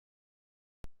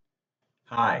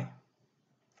Hi,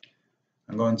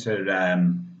 I'm going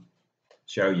to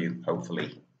show you,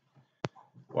 hopefully,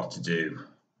 what to do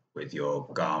with your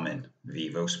Garmin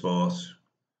Vivosport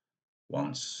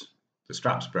once the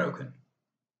strap's broken.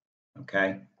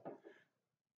 Okay,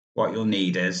 what you'll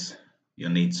need is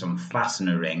you'll need some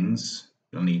fastener rings.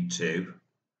 You'll need two.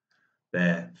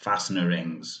 They're fastener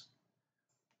rings,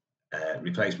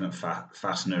 replacement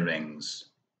fastener rings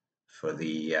for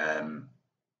the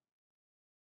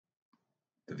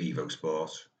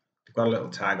Vivosport. They've got a little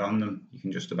tag on them. You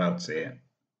can just about see it.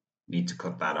 You need to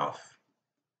cut that off.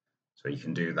 So you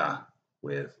can do that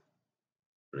with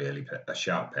really a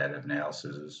sharp pair of nail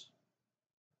scissors,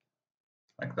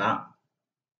 like that.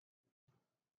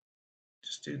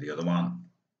 Just do the other one.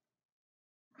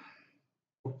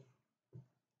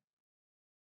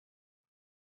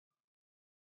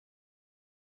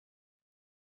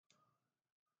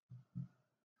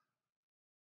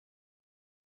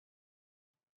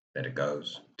 There it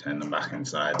goes. Turn them back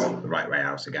inside the right way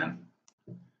out again.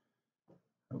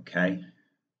 Okay,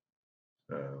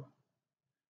 so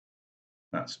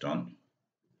that's done.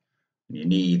 You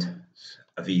need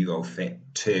a Vivofit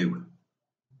 2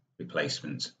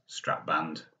 replacement strap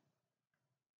band.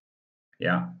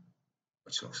 Yeah,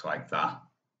 which looks like that.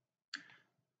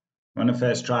 When I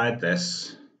first tried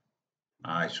this,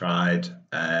 I tried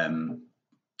to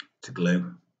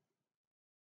glue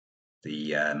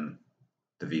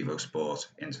the Vivosport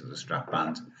into the strap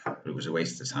band, but it was a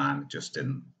waste of time.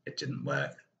 It didn't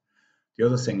work. The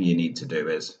other thing you need to do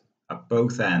is at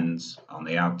both ends on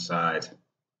the outside,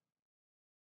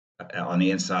 on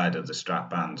the inside of the strap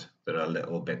band, there are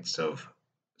little bits of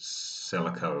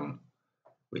silicone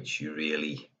which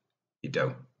you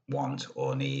don't want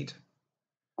or need.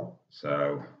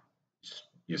 So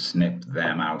you snip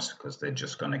them out because they're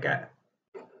just going to get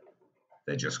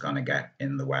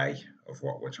in the way of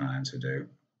what we're trying to do.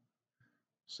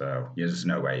 So there's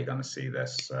no way you're going to see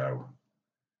this. So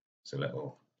it's a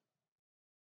little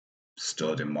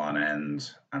stud in one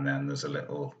end, and then there's a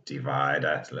little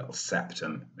divider, a little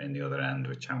septum in the other end,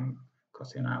 which I'm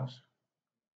cutting out.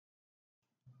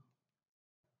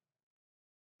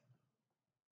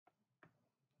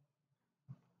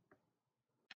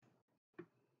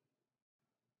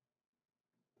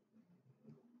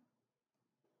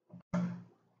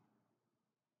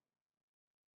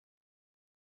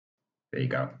 There you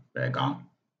go, they're gone.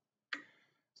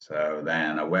 So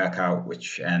then I work out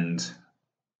which end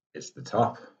is the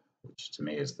top, which to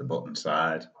me is the button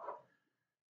side,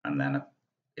 and then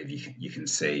if you can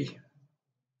see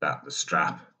that the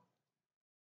strap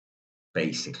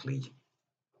basically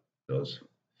does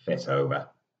fit over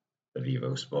the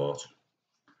Vivosport.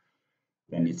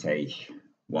 Then you take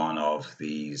one of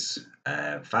these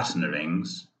fastener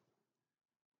rings,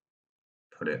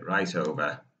 put it right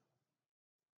over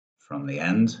from the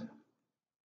end.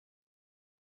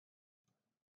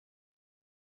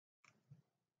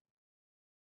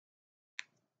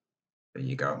 There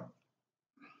you go.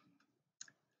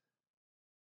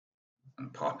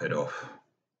 And pop it up.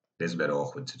 It is a bit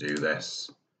awkward to do this.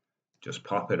 Just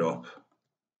pop it up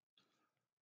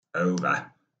over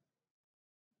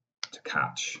to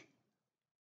catch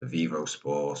the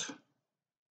Vivosport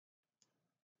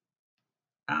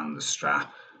and the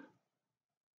strap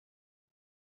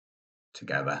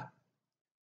together.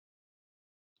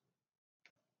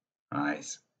 Right.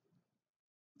 It's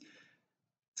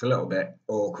a little bit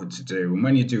awkward to do, and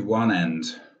when you do one end,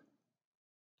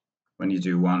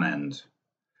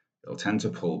 it'll tend to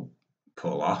pull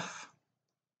off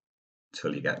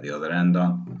until you get the other end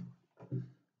on.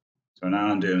 So now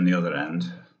I'm doing the other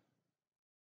end.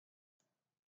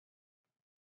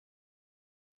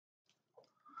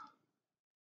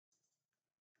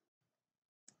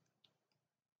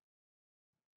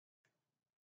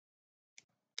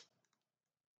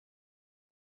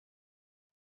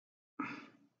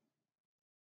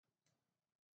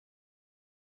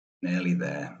 Nearly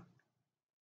there.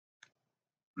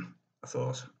 I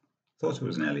thought it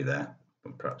was nearly there,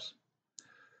 but perhaps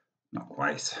not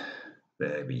quite.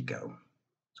 There we go.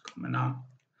 It's coming on.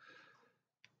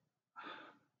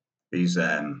 These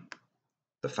the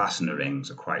fastener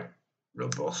rings are quite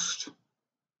robust,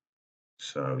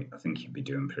 so I think you'd be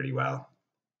doing pretty well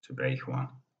to break one.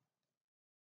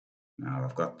 Now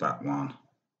I've got that one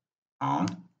on.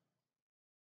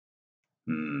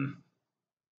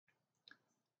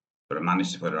 But I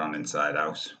managed to put it on inside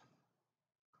out.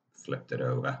 Flipped it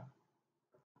over.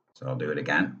 So I'll do it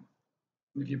again,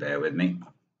 if you bear with me.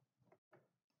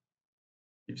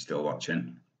 If you're still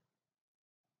watching.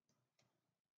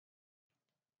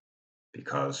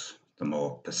 Because the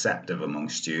more perceptive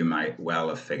amongst you might well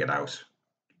have figured out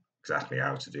exactly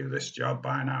how to do this job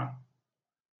by now.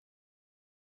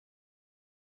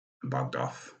 I'm bogged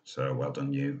off, so well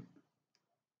done you.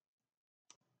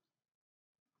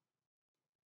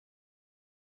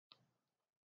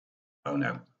 Oh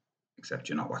no, except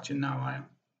you're not watching now, I am.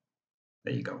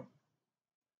 There you go.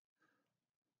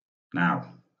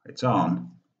 Now, it's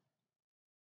on,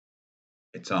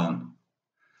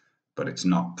 but it's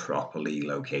not properly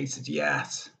located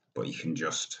yet, but you can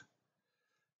just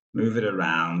move it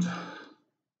around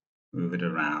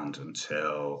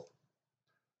until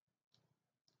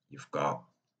you've got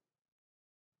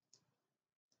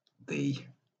the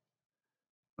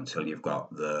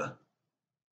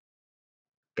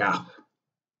gap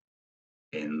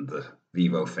in the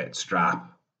Vivofit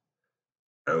strap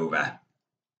over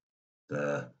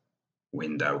the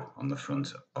window on the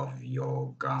front of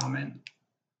your Garmin.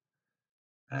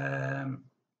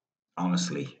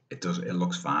 Honestly, it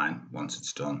looks fine once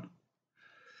it's done.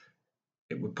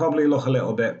 It would probably look a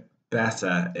little bit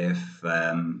better if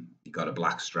you got a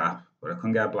black strap, but I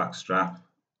couldn't get a black strap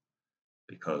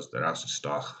because they're out of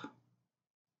stock.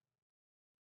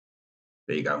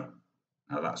 There you go.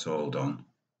 Now that's all done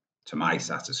to my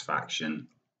satisfaction.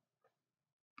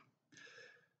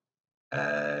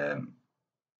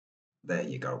 There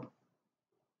you go.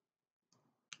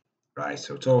 Right,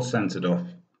 so it's all centered up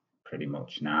pretty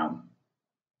much now.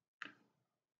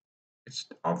 It's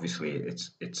obviously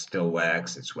it still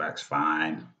works. It works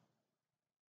fine.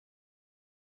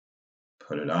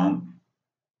 Put it on.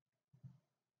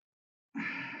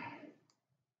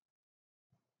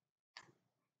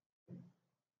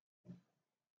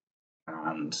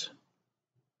 And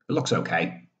it looks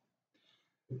okay.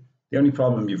 The only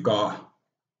problem you've got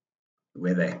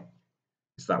with it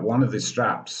is that one of the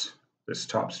straps, this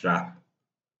top strap,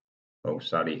 oh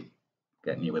sorry,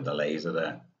 getting you with the laser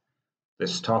there.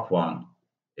 This top one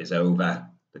is over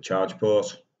the charge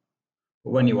port, but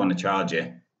when you want to charge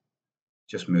it,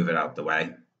 just move it out the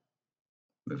way,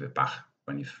 move it back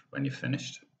when you've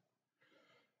finished.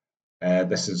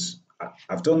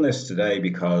 I've done this today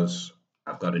because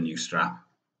I've got a new strap.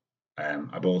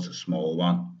 I bought a small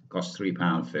one, it cost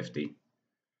 £3.50,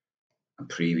 and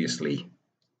previously,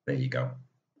 there you go.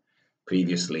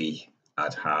 Previously,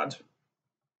 I'd had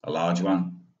a large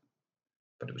one,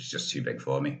 but it was just too big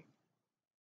for me,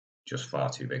 just far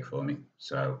too big for me.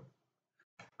 So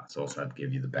I thought I'd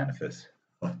give you the benefit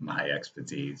of my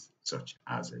expertise, such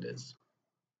as it is.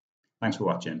 Thanks for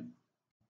watching.